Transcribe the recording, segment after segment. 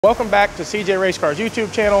Welcome back to CJRaceCars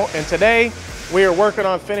YouTube channel, and today we are working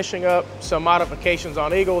on finishing up some modifications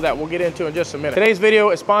on Eagle that we'll get into in just a minute. Today's video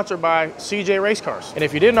is sponsored by CJRaceCars, and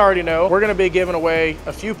if you didn't already know, we're going to be giving away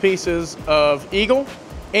a few pieces of Eagle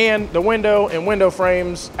and the window and window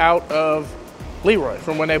frames out of Leroy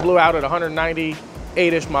from when they blew out at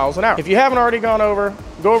 198-ish miles an hour. If you haven't already gone over,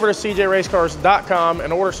 go over to CJRaceCars.com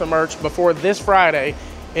and order some merch before this Friday,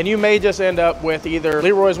 and you may just end up with either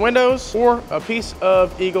Leroy's windows or a piece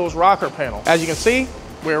of Eagle's rocker panel. As you can see,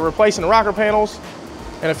 we're replacing the rocker panels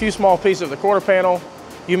and a few small pieces of the quarter panel.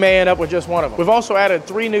 You may end up with just one of them. We've also added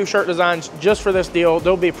 3 new shirt designs just for this deal.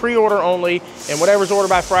 They'll be pre-order only, and whatever's ordered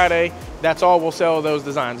by Friday, that's all we'll sell of those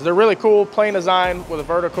designs. They're really cool, plain design with a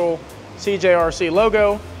vertical CJRC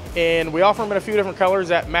logo, and we offer them in a few different colors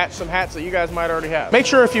that match some hats that you guys might already have. Make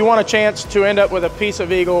sure if you want a chance to end up with a piece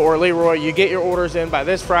of Eagle or Leroy, you get your orders in by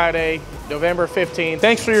this Friday, November 15th.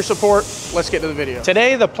 Thanks for your support. Let's get to the video.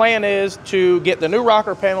 Today, the plan is to get the new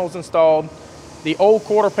rocker panels installed, the old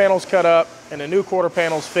quarter panels cut up, and the new quarter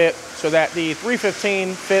panels fit so that the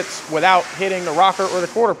 315 fits without hitting the rocker or the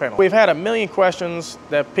quarter panel. We've had a million questions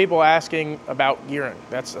that people asking about gearing.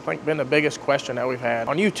 That's, I think, been the biggest question that we've had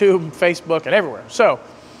on YouTube, Facebook, and everywhere. So,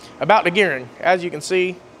 about the gearing, as you can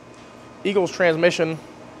see, Eagle's transmission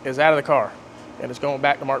is out of the car and it's going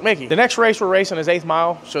back to Mark Mickey. The next race we're racing is 8th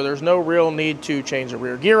mile, so there's no real need to change the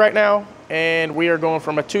rear gear right now, and we are going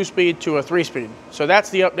from a 2-speed to a 3-speed. So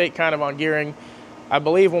that's the update kind of on gearing. I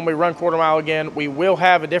believe when we run quarter mile again, we will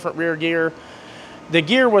have a different rear gear. The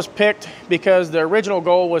gear was picked because the original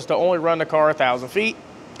goal was to only run the car 1,000 feet,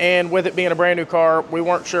 and with it being a brand new car, we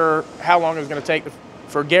weren't sure how long it was going to take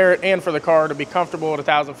for Garrett and for the car to be comfortable at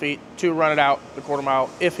 1,000 feet to run it out the quarter mile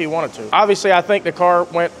if he wanted to. Obviously, I think the car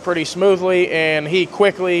went pretty smoothly, and he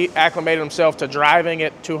quickly acclimated himself to driving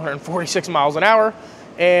at 246 miles an hour.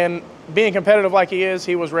 And being competitive like he is,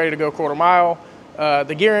 he was ready to go quarter mile.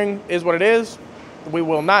 The gearing is what it is. We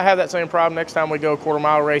will not have that same problem next time we go quarter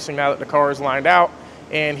mile racing now that the car is lined out,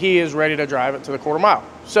 and he is ready to drive it to the quarter mile.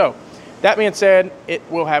 So that being said, it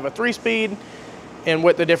will have a 3-speed, and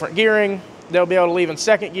with the different gearing, they'll be able to leave in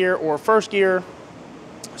 2nd gear or 1st gear.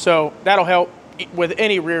 So that'll help with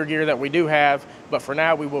any rear gear that we do have. But for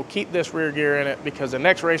now, we will keep this rear gear in it because the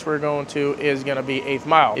next race we're going to is going to be 8th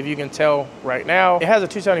mile. If you can tell right now, it has a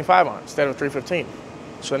 275 on it instead of 315.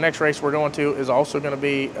 So the next race we're going to is also going to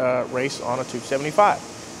be a race on a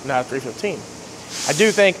 275, not a 315. I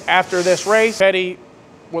do think after this race, Petty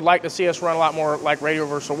would like to see us run a lot more like Radio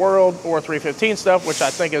vs. World or 315 stuff, which I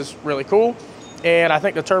think is really cool. And I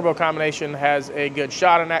think the turbo combination has a good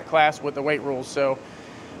shot in that class with the weight rules. So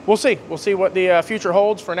we'll see. We'll see what the future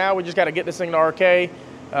holds. For now, we just got to get this thing to RK,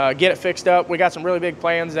 get it fixed up. We got some really big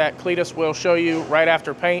plans that Cletus will show you right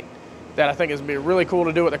after paint that I think is going to be really cool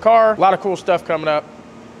to do with the car. A lot of cool stuff coming up.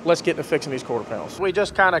 Let's get to fixing these quarter panels. We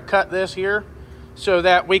just kind of cut this here so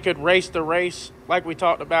that we could race the race like we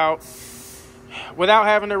talked about. Without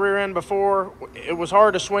having the rear end before, it was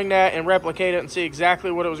hard to swing that and replicate it and see exactly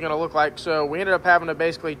what it was going to look like. So we ended up having to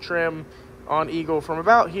basically trim on Eagle from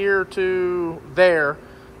about here to there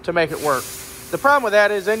to make it work. The problem with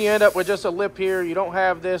that is then you end up with just a lip here. You don't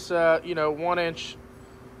have this, 1-inch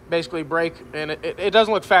basically break, and it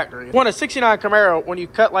doesn't look factory. When a 69 Camaro, when you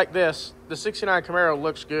cut like this, the 69 Camaro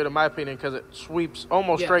looks good in my opinion because it sweeps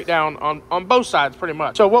almost straight down on both sides pretty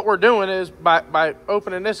much. So what we're doing is by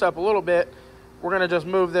opening this up a little bit, we're going to just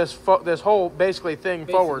move this whole basically thing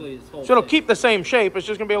forward. So it'll keep the same shape. It's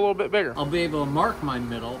just going to be a little bit bigger. I'll be able to mark my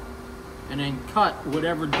middle and then cut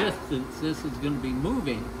whatever distance this is going to be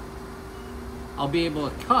moving. I'll be able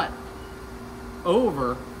to cut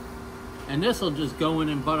over, and this will just go in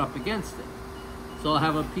and butt up against it. So I'll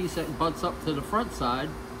have a piece that butts up to the front side,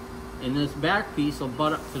 and this back piece will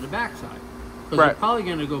butt up to the back side. Because they're probably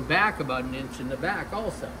going to go back about 1 inch in the back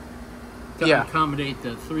also, to accommodate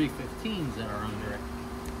the 315s that are under it.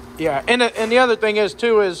 Yeah, and the other thing is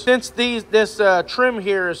too is since this trim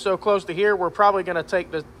here is so close to here, we're probably going to take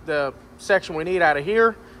the section we need out of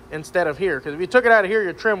here instead of here. Because if you took it out of here,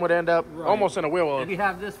 your trim would end up almost in a wheel well. If you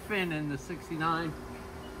have this fin in the 69,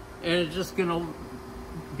 and it's just going to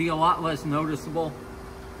be a lot less noticeable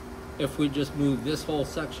if we just move this whole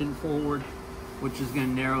section forward, which is going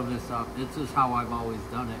to narrow this up. This is how I've always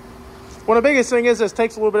done it. Well, the biggest thing is this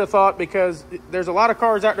takes a little bit of thought because there's a lot of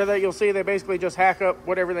cars out there that you'll see they basically just hack up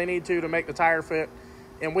whatever they need to make the tire fit.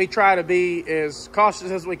 And we try to be as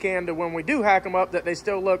cautious as we can to when we do hack them up that they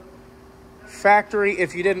still look factory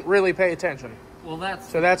if you didn't really pay attention. Well,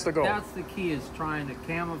 that's the goal. That's the key, is trying to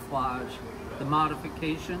camouflage the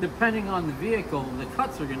modification. Depending on the vehicle, the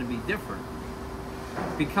cuts are going to be different.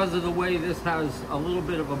 Because of the way this has a little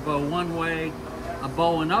bit of a bow one way a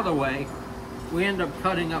bow another way, we end up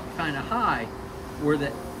cutting up kind of high where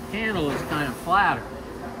the handle is kind of flatter.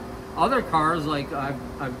 Other cars, like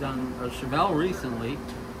I've done a Chevelle recently,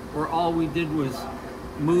 where all we did was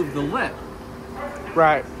move the lip.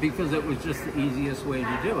 Right. Because it was just the easiest way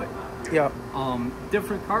to do it. Yeah.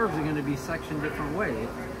 Different cars are going to be sectioned different ways.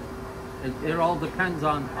 It all depends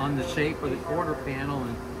on the shape of the quarter panel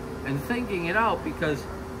and thinking it out, because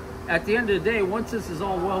at the end of the day, once this is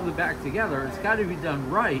all welded back together, it's got to be done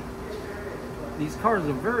right. These cars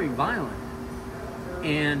are very violent.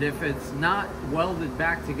 And if it's not welded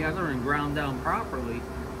back together and ground down properly,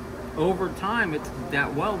 over time,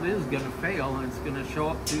 that weld is going to fail, and it's going to show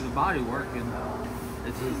up through the bodywork, and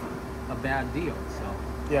it's just a bad deal. So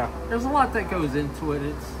yeah, there's a lot that goes into it.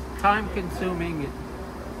 It's time consuming.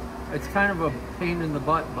 It's kind of a pain in the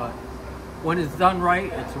butt, but when it's done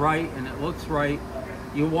right, it's right, and it looks right.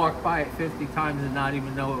 You walk by it 50 times and not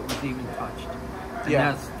even know it was even touched. And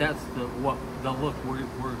yeah, that's the look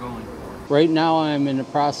we're going for. Right now, I'm in the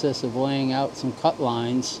process of laying out some cut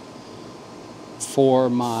lines for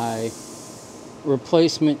my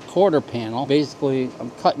replacement quarter panel. Basically,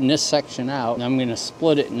 I'm cutting this section out, and I'm going to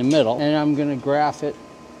split it in the middle, and I'm going to graph it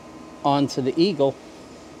onto the Eagle,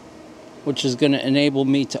 which is going to enable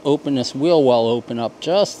me to open this wheel well open up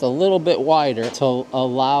just a little bit wider to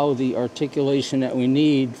allow the articulation that we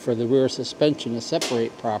need for the rear suspension to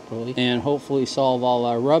separate properly, and hopefully solve all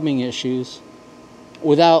our rubbing issues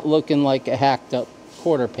without looking like a hacked up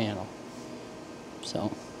quarter panel.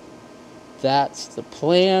 So that's the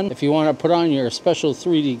plan. If you want to put on your special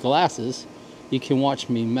 3D glasses, you can watch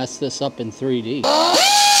me mess this up in 3D.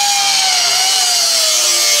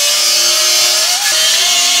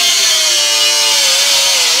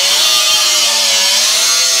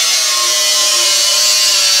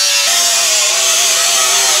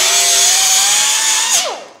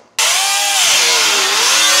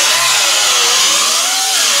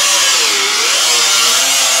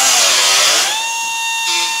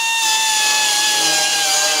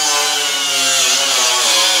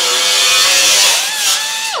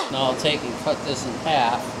 Now I'll take and cut this in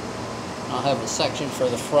half. I'll have a section for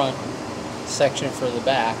the front, section for the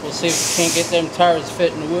back. We'll see if we can't get them tires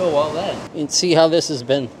fit in the wheel well then. You can see how this has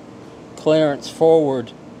been clearance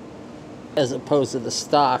forward as opposed to the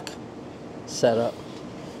stock setup.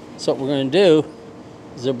 So what we're going to do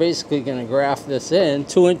is they're basically going to graph this in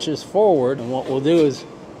 2 inches forward, and what we'll do is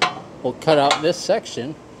we'll cut out this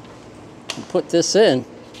section and put this in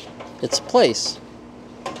its place.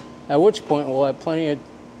 At which point we'll have plenty of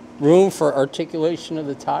room for articulation of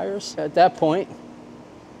the tires. At that point,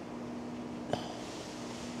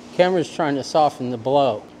 camera's trying to soften the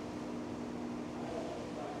blow.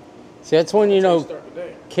 See, that's when you know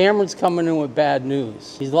Cameron's coming in with bad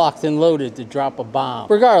news. He's locked and loaded to drop a bomb.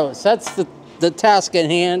 Regardless, that's the task at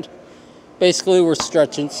hand. Basically, we're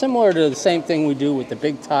stretching, similar to the same thing we do with the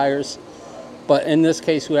big tires, but in this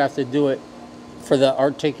case, we have to do it for the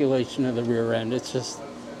articulation of the rear end. It's just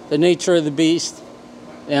the nature of the beast.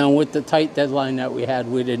 And with the tight deadline that we had,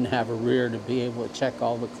 we didn't have a rear to be able to check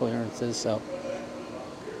all the clearances, so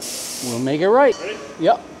we'll make it right. Ready?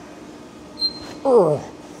 Yep.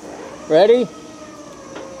 Ready?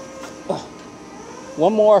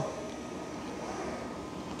 One more.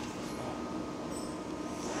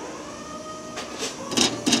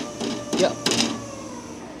 Yep.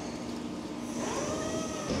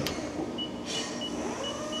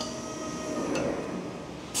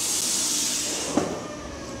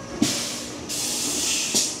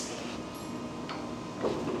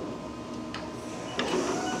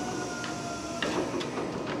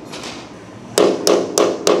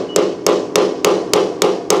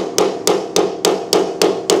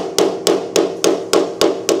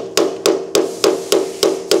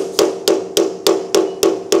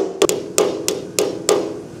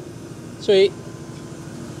 Sweet.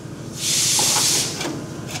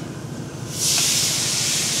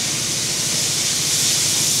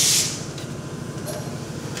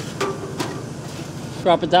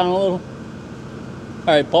 Drop it down a little. All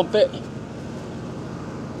right, bump it.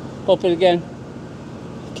 Bump it again.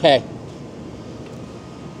 Okay.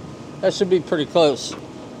 That should be pretty close.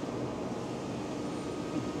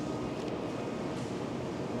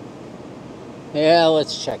 Yeah,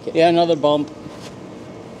 let's check it. Yeah, another bump.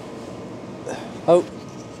 Oh.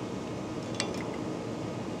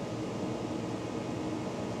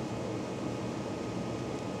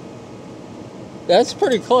 That's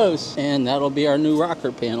pretty close. And that'll be our new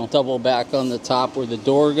rocker panel. Double back on the top where the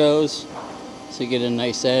door goes, so you get a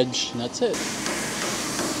nice edge, and that's it.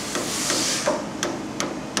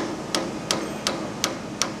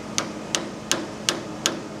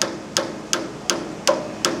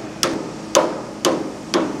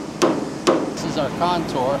 is our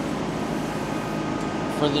contour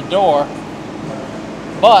for the door,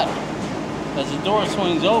 but as the door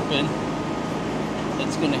swings open,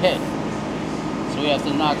 it's going to hit. So we have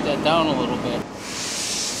to knock that down a little bit.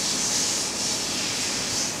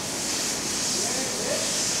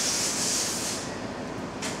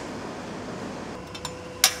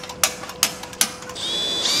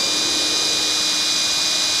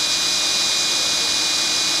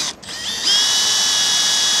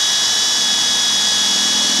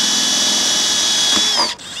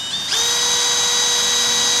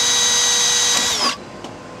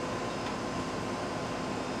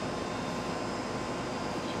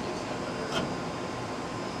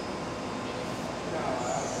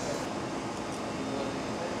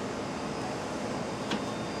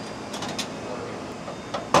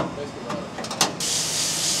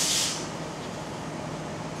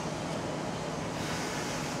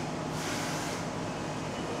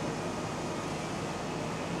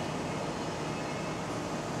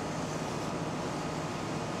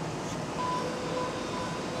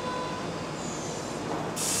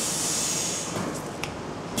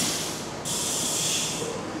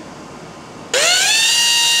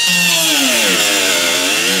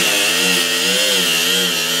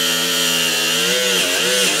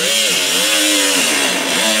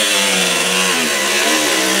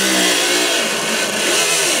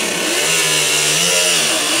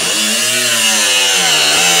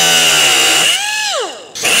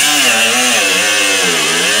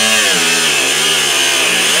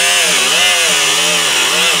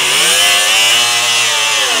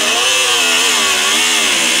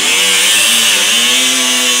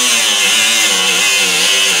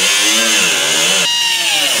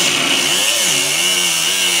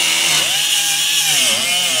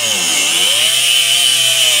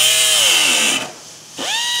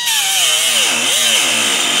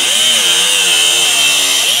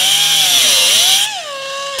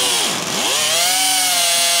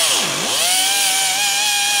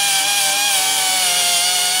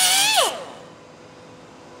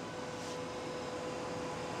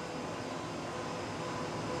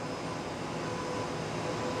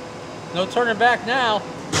 No turning back now.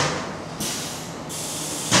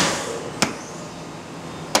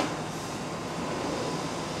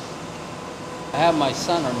 I have my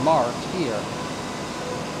center marked here.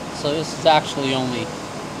 So this is actually only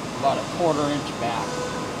about a 1/4 inch back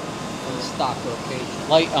from the stock location.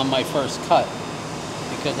 Light on my first cut,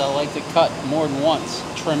 because I like to cut more than once,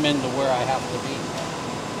 trim into where I have to be.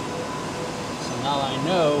 So now I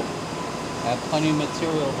know I have plenty of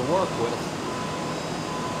material to work with.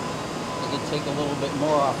 I can take a little bit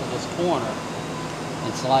more off of this corner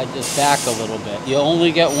and slide this back a little bit. You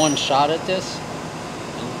only get one shot at this.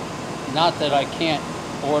 And not that I can't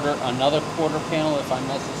order another quarter panel if I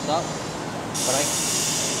mess this up,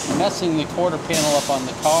 but messing the quarter panel up on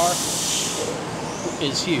the car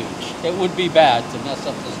is huge. It would be bad to mess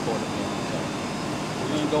up this quarter panel. So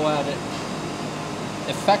we're going to go at it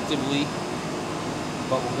effectively,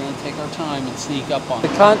 but we're going to take our time and sneak up on it.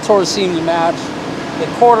 The contours seem to match. The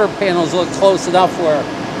quarter panels look close enough where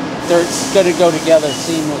they're going to go together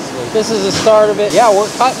seamlessly. This is the start of it. Yeah, we're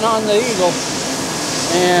cutting on the Eagle,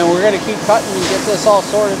 and we're going to keep cutting and get this all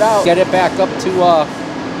sorted out. Get it back up to,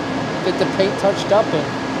 get the paint touched up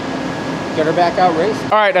and get her back out racing.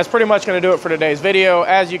 All right, that's pretty much going to do it for today's video.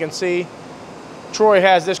 As you can see, Troy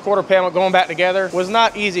has this quarter panel going back together. It was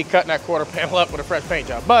not easy cutting that quarter panel up with a fresh paint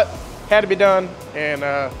job, but had to be done, and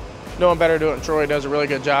no one better to do it than Troy. Does a really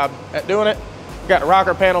good job at doing it. Got the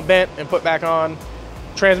rocker panel bent and put back on.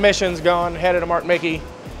 Transmission's gone, headed to Mark Mickey,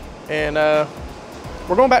 and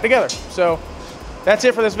we're going back together. So that's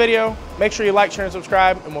it for this video. Make sure you like, share, and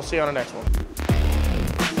subscribe, and we'll see you on the next one.